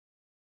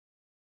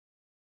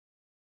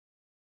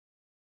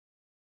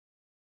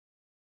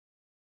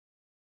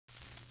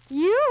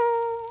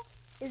You?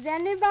 Is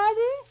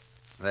anybody?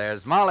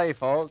 There's Molly,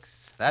 folks.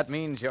 That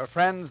means your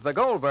friends, the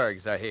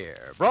Goldbergs, are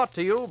here. Brought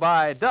to you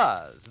by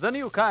Does, the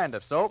new kind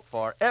of soap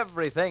for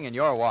everything in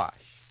your wash.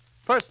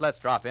 First, let's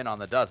drop in on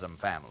the Does'em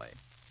family.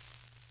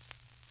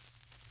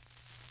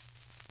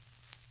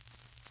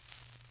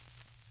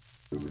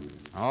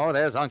 Oh,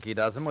 there's Unky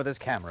Does'em with his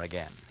camera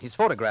again. He's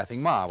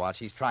photographing Ma while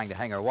she's trying to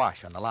hang her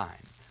wash on the line.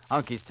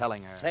 Unky's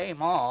telling her... Say,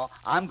 Ma,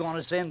 I'm going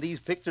to send these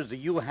pictures of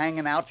you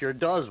hanging out your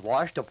Does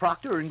wash to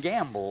Procter &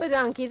 Gamble. But,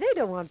 Unky, they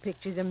don't want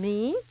pictures of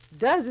me.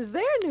 Does is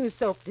their new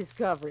soap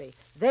discovery.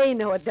 They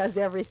know it does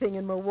everything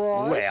in my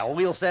wash. Well,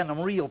 we'll send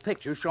them real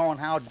pictures showing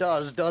how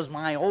does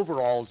my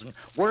overalls and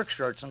work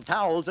shirts and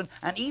towels and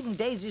even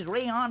Daisy's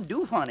rayon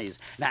do-funnies.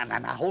 Now,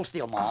 hold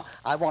still, Ma.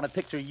 I want a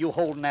picture of you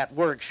holding that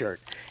work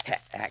shirt.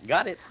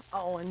 Got it?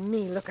 Oh, and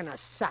me looking a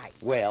sight.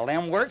 Well,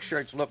 them work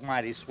shirts look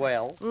mighty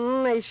swell.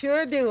 They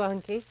sure do,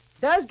 Unky.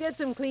 Does gets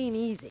them clean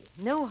easy.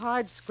 No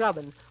hard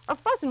scrubbing or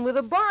fussing with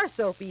a bar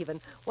soap even.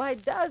 Why,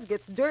 Does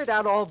gets dirt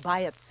out all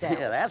by itself.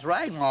 Yeah, that's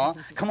right, Ma.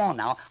 Come on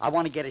now. I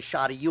want to get a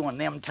shot of you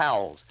and them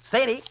towels.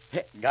 Steady.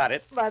 Got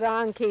it. But,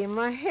 Unky,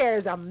 my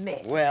hair's a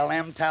mess. Well,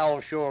 them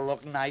towels sure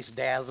look nice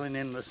dazzling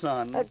in the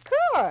sun. Of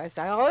course.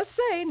 I always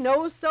say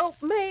no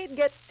soap made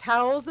gets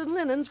towels and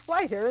linens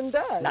whiter than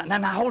Does.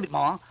 Now, hold it,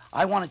 Ma.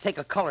 I want to take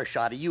a color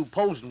shot of you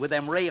posing with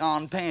them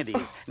rayon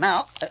panties.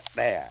 Now,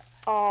 there.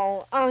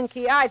 Oh,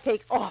 Unky, I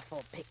take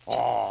awful pictures.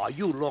 Oh,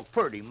 you look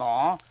pretty,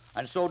 Ma.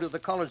 And so do the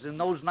colors in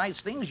those nice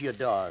things you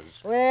does.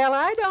 Well,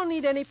 I don't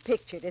need any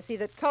picture to see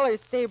that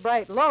colors stay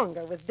bright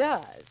longer with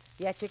Does.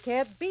 Yet you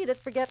can't beat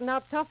it for getting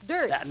out tough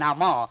dirt. Now,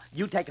 Ma,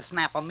 you take a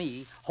snap of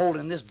me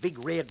holding this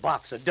big red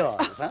box of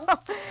Does, huh?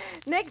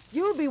 Next,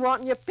 you'll be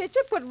wanting your picture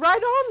put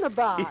right on the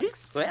box.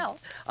 Well,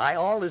 I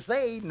always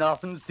say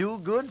nothing's too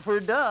good for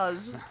Does.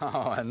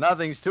 Oh, and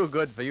nothing's too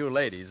good for you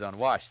ladies on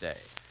wash day.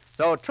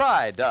 So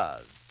try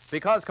Does.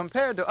 Because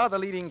compared to other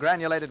leading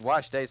granulated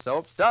wash day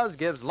soaps, Does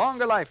gives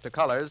longer life to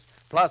colors,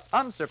 plus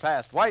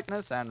unsurpassed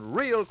whiteness and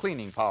real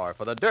cleaning power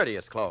for the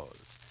dirtiest clothes.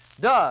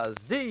 Does,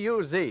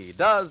 D-U-Z,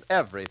 does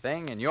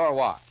everything in your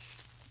wash.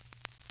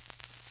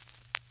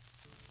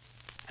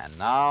 And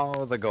now,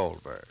 the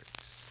Goldbergs.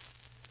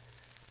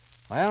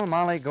 Well,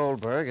 Molly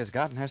Goldberg has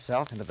gotten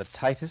herself into the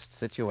tightest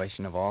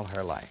situation of all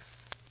her life.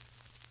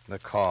 The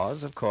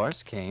cause, of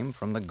course, came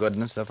from the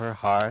goodness of her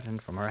heart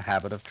and from her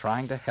habit of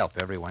trying to help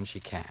everyone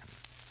she can.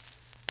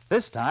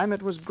 This time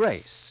it was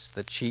Grace,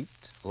 the cheat,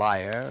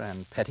 liar,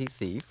 and petty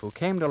thief who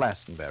came to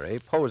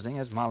Lastenbury posing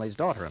as Molly's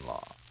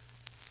daughter-in-law.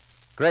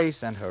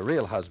 Grace and her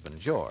real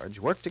husband, George,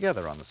 worked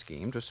together on the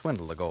scheme to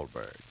swindle the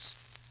Goldbergs.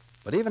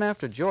 But even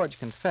after George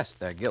confessed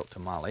their guilt to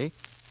Molly,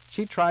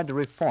 she tried to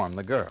reform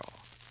the girl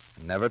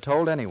and never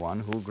told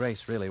anyone who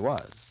Grace really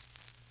was.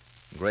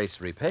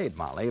 Grace repaid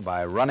Molly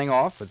by running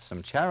off with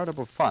some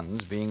charitable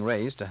funds being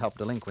raised to help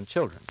delinquent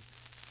children.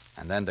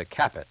 And then to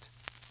cap it,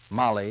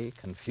 Molly,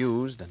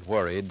 confused and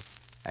worried,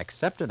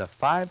 accepted a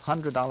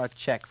 $500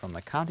 check from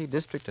the county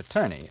district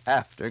attorney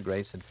after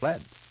Grace had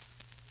fled.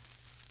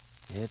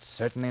 It's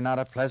certainly not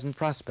a pleasant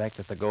prospect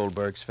that the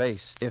Goldbergs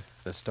face if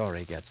the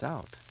story gets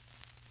out.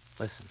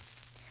 Listen.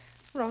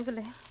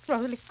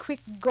 Rosalie,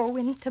 quick, go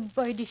into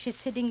Birdie. She's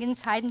sitting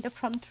inside in the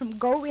front room.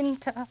 Go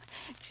into her.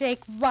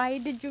 Jake, why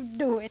did you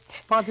do it?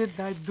 What did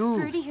I do?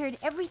 Birdie heard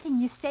everything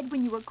you said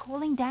when you were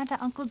calling down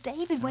to Uncle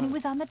David when he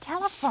was on the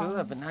telephone.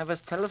 Sure, but I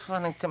was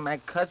telephoning to my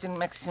cousin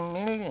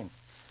Maximilian.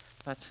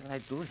 What shall I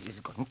do? He's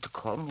going to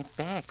call me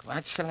back.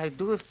 What shall I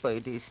do if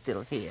Birdie is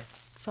still here?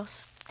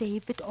 Just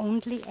David,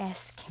 only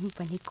ask him.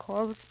 When he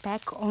calls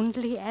back,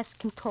 only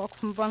ask him. Talk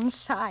from one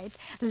side.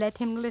 Let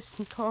him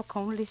listen. Talk,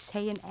 only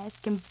say and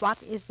ask him, what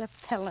is a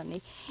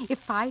felony?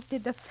 If I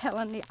did a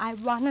felony, I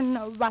want to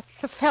know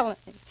what's a felony.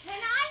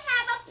 Can I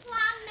have a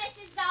plum,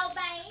 Mrs.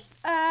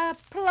 Goldberg?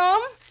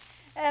 Plum?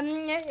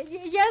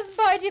 Yes,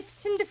 boy, if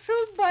it's in the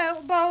fruit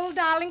bowl,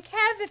 darling,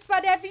 have it,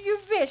 whatever you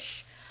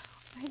wish.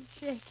 Why,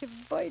 Jacob,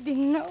 Birdie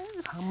knows.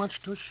 How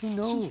much does she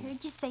know? She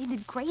heard you say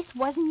that Grace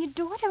wasn't your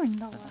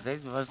daughter-in-law.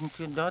 Grace wasn't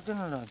your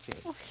daughter-in-law,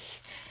 Jake. Oh,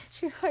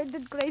 she heard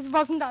that Grace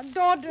wasn't our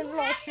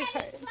daughter-in-law, she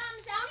heard.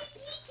 Plums, only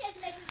peaches,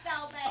 Mrs.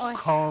 Goldberg. Oh,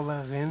 Call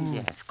her in.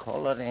 Yes,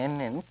 call her in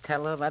and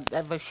tell her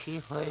whatever she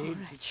heard. all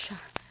right, sure.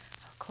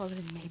 I'll call her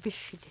in. Maybe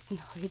she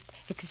didn't hear it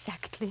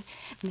exactly.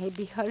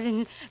 Maybe her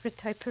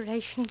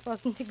interpretation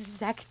wasn't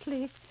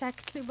exactly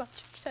what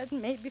she said.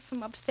 Maybe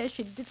from upstairs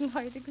she didn't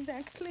hear it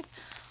exactly.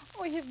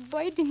 Oh, if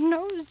Birdie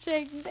knows,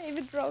 Jake,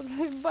 David,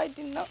 Rosalie,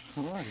 Birdie knows.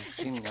 Well,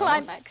 she It's knows.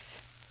 climax.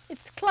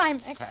 It's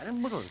climax.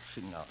 Terrible if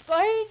she knows.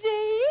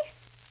 Birdie?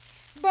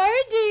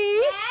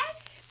 Yes?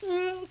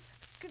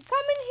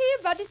 Come in here,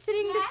 buddy,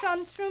 sitting in the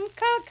front room.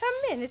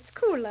 Come in, it's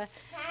cooler.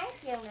 Thank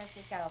you,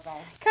 Mrs.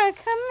 Goldberg.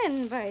 Come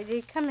in,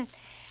 Birdie, come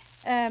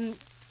in.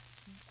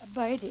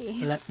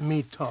 Birdie. Let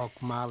me talk,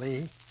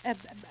 Molly.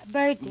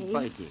 Birdie.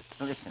 Birdie,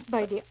 listen.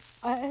 Birdie,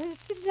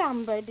 sit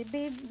down, Birdie.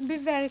 Be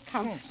very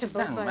comfortable,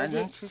 Sit down. Why Birdie.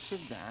 don't you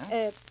sit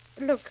down?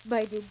 Look,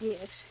 Birdie, dear.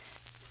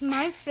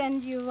 My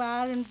friend you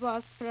are and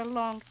was for a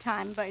long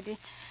time, Birdie.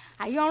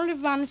 I only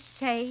want to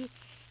say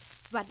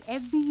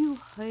whatever you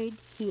heard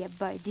here,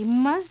 Birdie,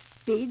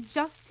 must be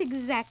just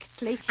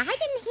exactly. I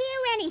didn't hear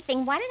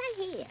anything. What did I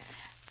hear?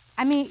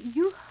 I mean,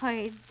 you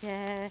heard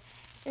that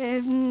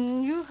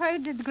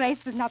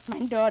Grace was not my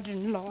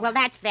daughter-in-law. Well,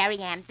 that's very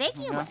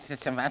ambiguous.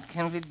 What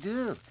can we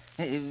do?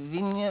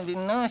 We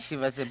know she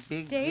was a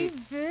big...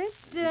 David,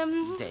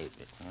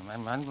 David.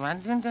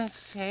 What did I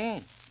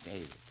say,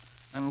 David?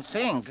 I'm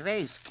saying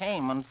Grace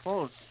came on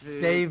false...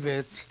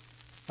 David,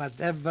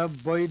 whatever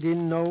Birdie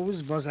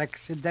knows was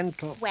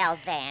accidental. Well,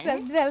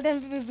 then. well,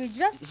 then we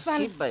just See,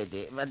 want...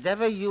 Birdie,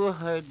 whatever you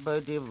heard,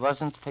 Birdie,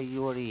 wasn't for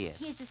your ears.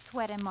 Here's a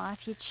sweater, Ma,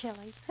 if you're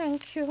chilly.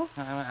 Thank you.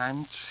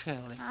 I'm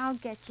chilly. I'll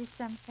get you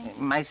something.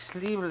 My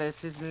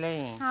sleeveless is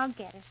laying. I'll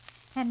get it.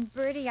 And,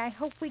 Bertie, I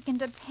hope we can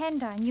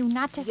depend on you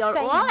not to You're say...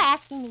 all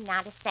asking me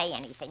not to say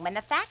anything, when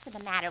the fact of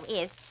the matter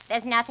is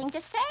there's nothing to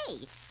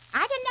say.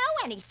 I don't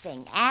know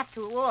anything.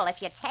 After all,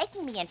 if you're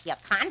taking me into your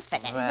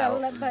confidence,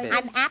 Well,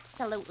 I'm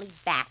absolutely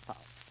baffled.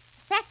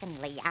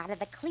 Secondly, out of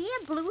the clear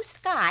blue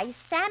sky,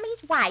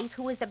 Sammy's wife,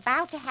 who is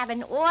about to have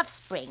an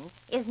offspring,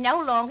 is no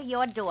longer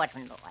your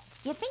daughter-in-law.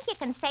 You think you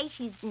can say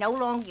she's no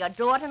longer your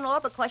daughter-in-law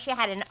because you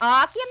had an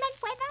argument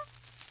with her?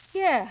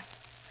 Yeah.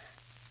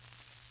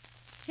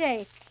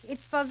 Jake, it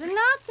was an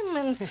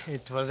argument.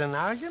 It was an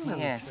argument.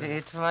 Yes,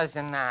 it was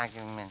an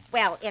argument.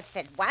 Well, if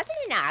it wasn't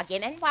an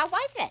argument, what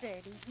was it?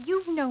 Bertie,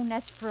 you've known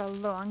us for a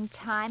long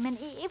time, and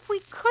if we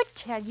could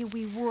tell you,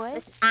 we would.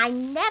 Listen, I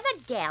never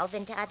delve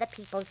into other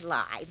people's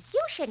lives.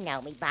 You should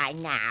know me by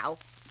now.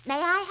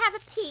 May I have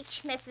a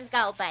peach, Mrs.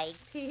 Goldberg?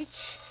 Peach.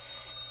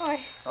 Oh,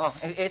 Oh,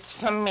 it's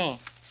for me.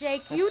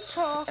 Jake, you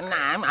talk. And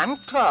I'm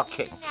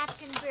talking.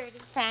 Napkin,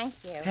 Bertie. Thank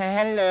you.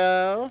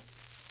 Hello?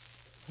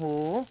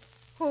 Who?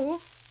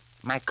 Who?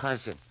 My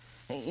cousin.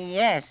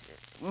 Yes,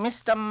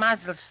 Mr.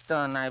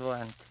 Muzzlestone I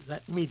want.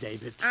 Let me,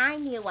 David. I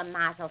knew a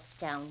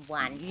Mazelstone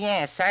once.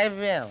 Yes, I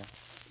will.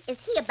 Is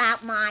he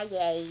about my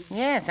age?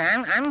 Yes,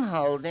 I'm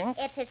holding.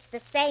 If it's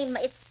the same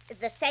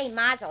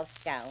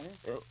Mazelstone.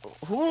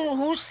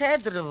 Who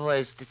said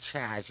reverse the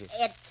charges?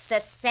 It's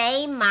the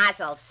same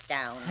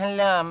Mazelstone.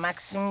 Hello,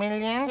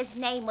 Maximilian? His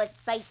name was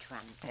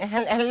Bertram.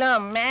 Hello,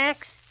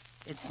 Max?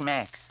 It's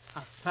Max.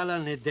 A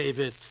felony,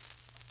 David.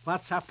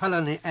 What's a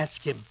felony?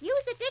 Ask him.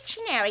 Use a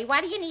dictionary.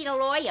 What do you need a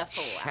lawyer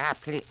for?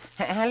 Sharply.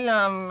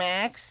 Hello,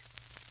 Max?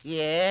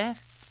 Yes?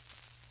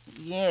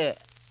 Yeah.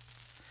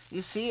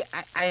 You see,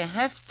 I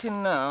have to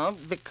know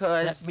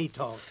because... Let me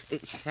talk.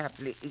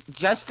 Sharply.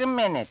 Just a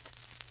minute.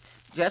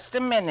 Just a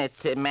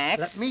minute, Max.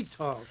 Let me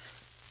talk.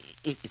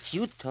 If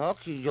you talk,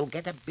 you'll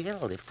get a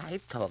bill. If I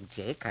talk,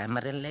 Jake, I'm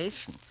a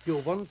relation. You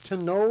want to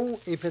know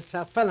if it's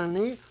a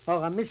felony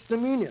or a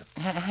misdemeanor?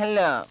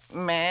 Hello,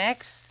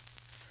 Max?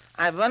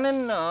 I want to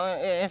know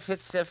if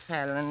it's a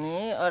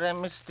felony or a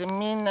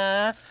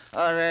misdemeanor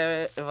or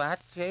a... What,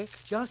 Jake?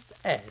 Just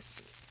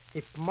ask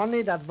if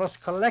money that was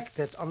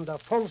collected under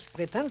false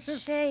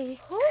pretenses... Jake.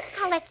 Who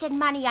collected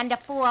money under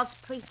false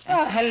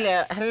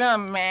pretense? Hello,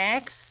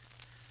 Max?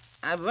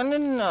 I want to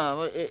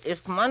know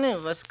if money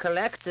was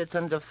collected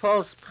under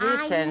false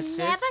pretenses...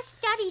 I never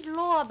studied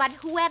law, but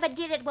whoever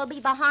did it will be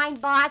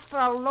behind bars for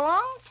a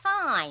long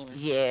time.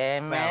 Yeah,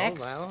 Max?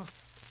 Well.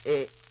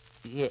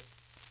 Yeah.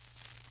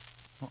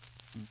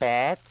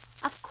 Bad?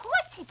 Of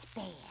course it's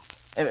bad.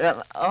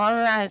 Well, all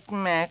right,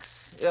 Max.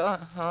 All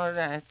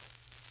right.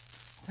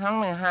 Tell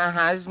me,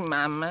 how's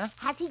Mama?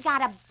 Has he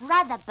got a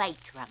brother,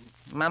 Bertram?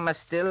 Mama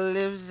still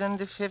lives on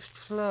the 5th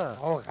floor.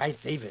 All right,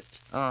 David.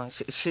 Oh,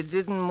 she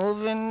didn't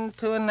move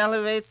into an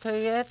elevator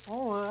yet?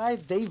 All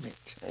right, David.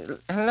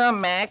 Hello,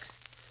 Max.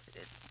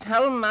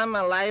 Tell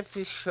Mama life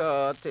is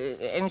short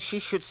and she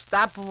should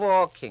stop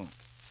walking.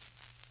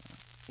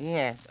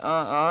 Yes,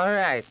 all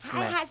right,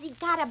 Max. Has he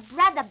got a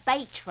brother,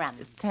 Bertram?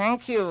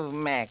 Thank you,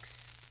 Max.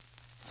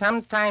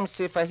 Sometimes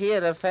if I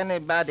hear of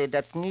anybody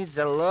that needs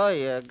a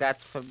lawyer, God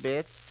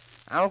forbid,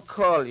 I'll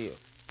call you.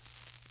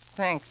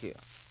 Thank you.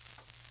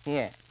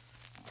 Yeah.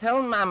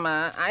 Tell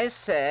Mama I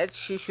said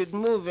she should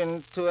move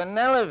into an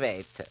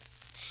elevator.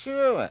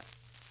 Sure.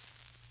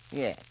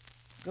 Yeah.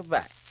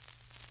 Goodbye.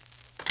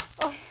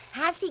 Oh,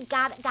 has he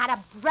got a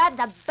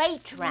brother,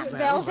 Bertram?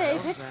 Well,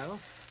 David. Well.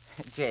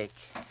 Jake,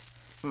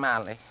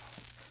 Molly,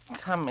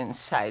 come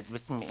inside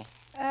with me.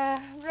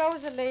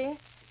 Rosalie,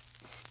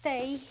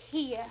 stay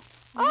here.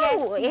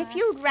 Oh, Yes, if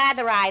you'd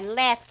rather I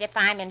left if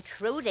I'm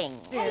intruding.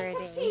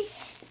 Bertie.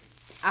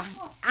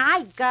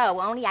 I'd go,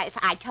 only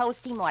I told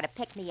Seymour to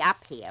pick me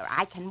up here.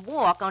 I can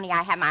walk, only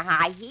I have my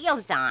high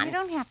heels on. You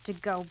don't have to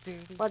go,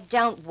 Bertie. Well,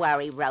 don't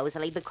worry,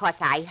 Rosalie, because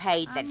I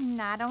heard that... I'm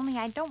not, only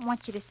I don't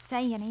want you to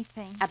say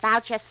anything.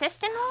 About your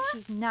sister-in-law?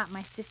 She's not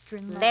my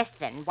sister-in-law.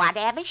 Listen,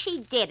 whatever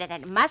she did, and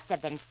it must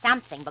have been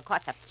something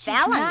because of She's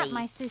felony. not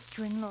my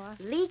sister-in-law.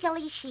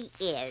 Legally, she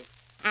is.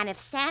 And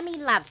if Sammy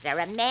loves her,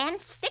 a man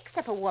sticks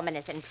if a woman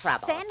is in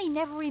trouble. Sammy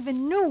never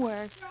even knew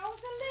her.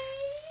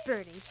 Rosalie!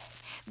 Bertie,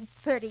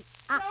 Rosalie!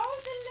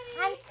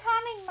 I'm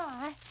coming,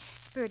 Ma.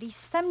 Bertie,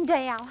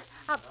 someday I'll...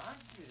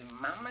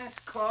 Mama's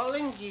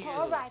calling you.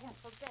 All right,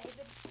 Uncle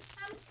David.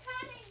 I'm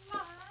coming, Ma.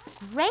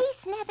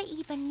 Grace never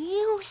even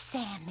knew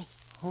Sammy.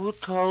 Who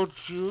told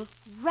you?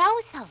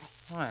 Rosalie.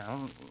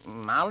 Well,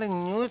 Molly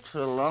knew it for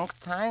a long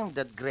time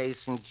that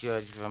Grace and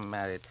George were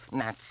married,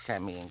 not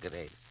Sammy and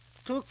Grace.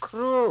 Two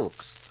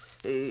crooks.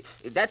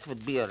 That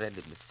would be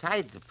already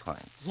beside the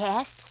point.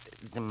 Yes?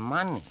 The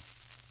money.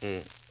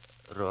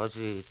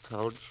 Rosie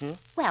told you?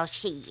 Well,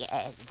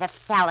 the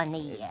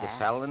felony... The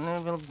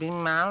felony will be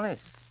Molly's.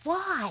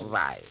 Why?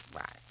 Why?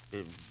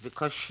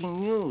 Because she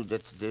knew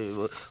that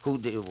who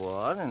they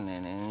were,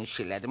 and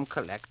she let them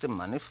collect the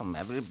money from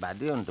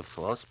everybody under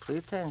false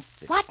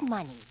pretenses. What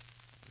money?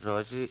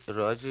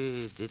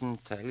 Rosie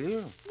didn't tell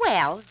you?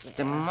 Well...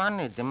 The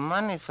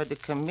money for the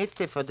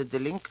committee for the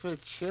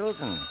delinquent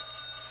children.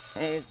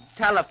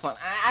 Telephone.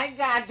 I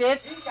got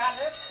it. You got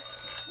it.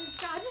 You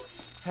got it.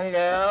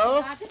 Hello?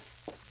 You got it.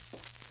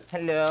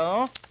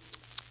 Hello?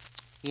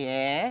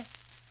 Yeah?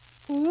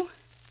 Who?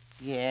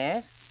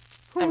 Yes?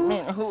 Who? I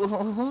mean,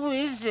 who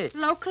is it?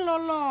 Local or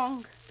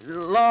long?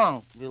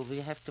 Long. Will we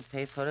have to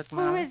pay for it, Who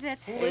Molly? is it?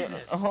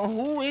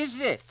 Who is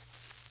it?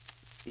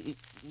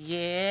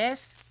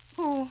 Yes?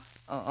 Who?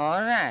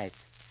 All right.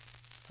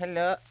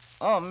 Hello?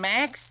 Oh,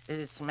 Max?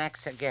 It's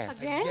Max again.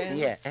 Again?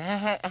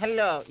 Yeah.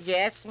 Hello.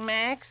 Yes,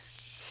 Max?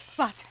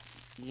 What?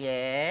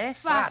 Yes?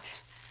 What?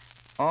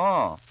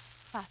 Oh.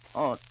 What?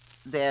 Oh,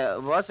 there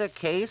was a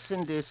case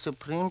in the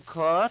Supreme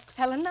Court.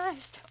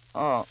 Hellenized.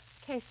 Oh,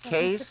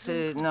 Case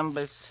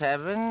number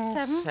 7.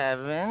 Seven?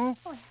 7.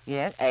 Oh,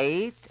 Yes,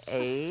 8,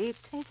 8,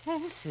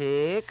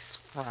 6,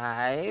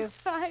 5,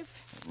 5,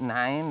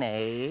 9,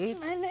 8,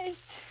 9, 8.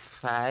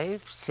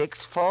 5,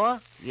 6, 4.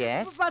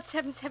 Yes. What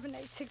 7, 7,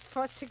 8, 6,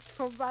 4, 6,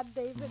 4, what,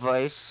 David?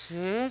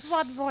 Voices.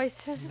 What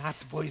voices? Not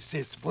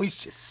voices,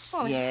 voices.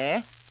 Oh,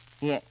 Yeah.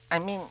 I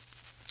mean,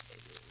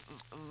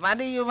 what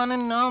do you want to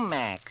know,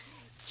 Max?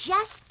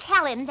 Just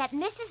tell him that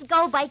Mrs.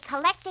 Goldberg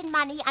collected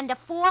money under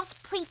false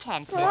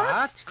pretenses.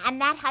 What?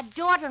 And that her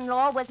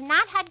daughter-in-law was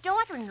not her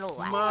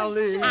daughter-in-law.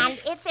 Molly. And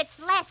if it's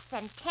less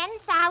than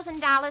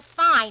 $10,000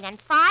 fine and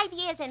 5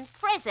 years in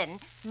prison,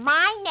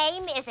 my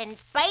name isn't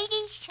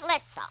Beatty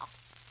Schlitzel.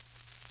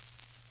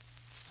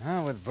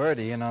 Well, with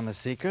Bertie in on the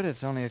secret,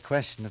 it's only a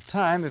question of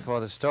time before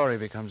the story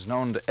becomes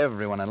known to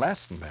everyone in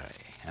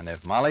Lastenbury. And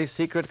if Molly's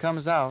secret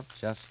comes out,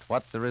 just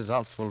what the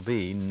results will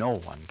be, no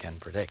one can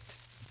predict.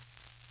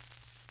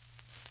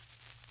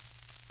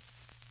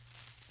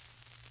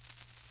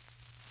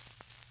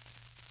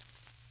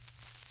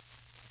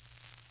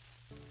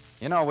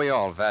 You know, we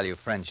all value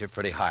friendship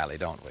pretty highly,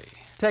 don't we?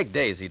 Take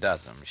Daisy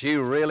Doesn't. She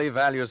really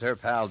values her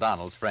pal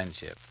Donald's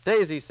friendship.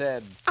 Daisy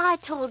said, I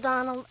told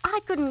Donald I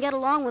couldn't get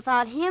along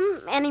without him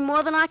any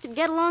more than I could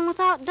get along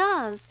without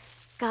Duz.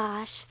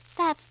 Gosh,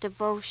 that's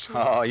devotion.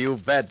 oh, you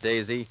bet,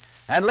 Daisy.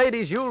 And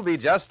ladies, you'll be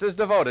just as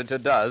devoted to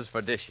Duz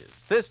for dishes.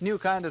 This new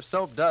kind of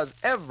soap does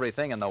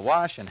everything in the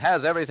wash and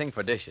has everything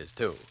for dishes,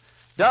 too.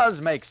 Duz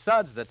makes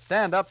suds that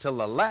stand up till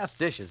the last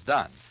dish is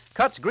done.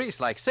 Cuts grease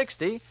like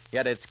 60,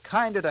 yet it's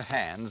kinder to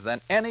hands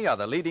than any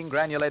other leading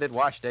granulated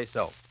wash day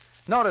soap.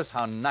 Notice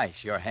how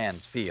nice your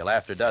hands feel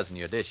after doing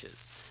your dishes.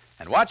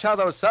 And watch how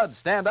those suds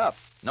stand up.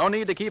 No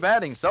need to keep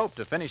adding soap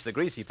to finish the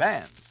greasy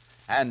pans.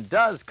 And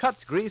Duz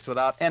cuts grease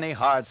without any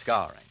hard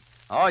scouring.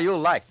 Oh, you'll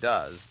like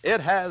Duz. It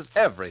has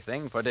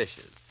everything for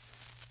dishes.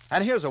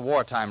 And here's a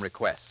wartime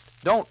request.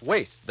 Don't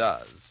waste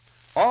Duz.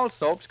 All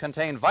soaps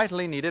contain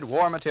vitally needed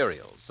war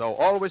materials, so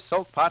always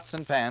soak pots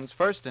and pans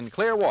first in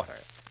clear water.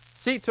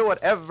 See to it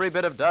every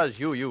bit of Duz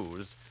you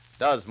use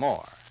does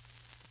more.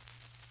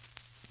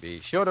 Be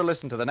sure to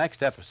listen to the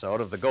next episode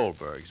of The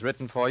Goldbergs,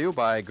 written for you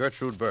by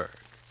Gertrude Berg.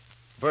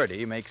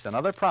 Bertie makes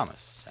another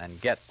promise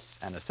and gets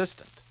an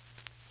assistant.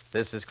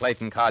 This is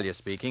Clayton Collier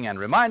speaking and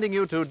reminding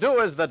you to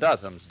do as the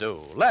Duzums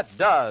do. Let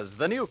Duz,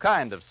 the new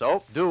kind of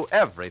soap, do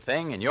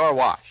everything in your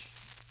wash.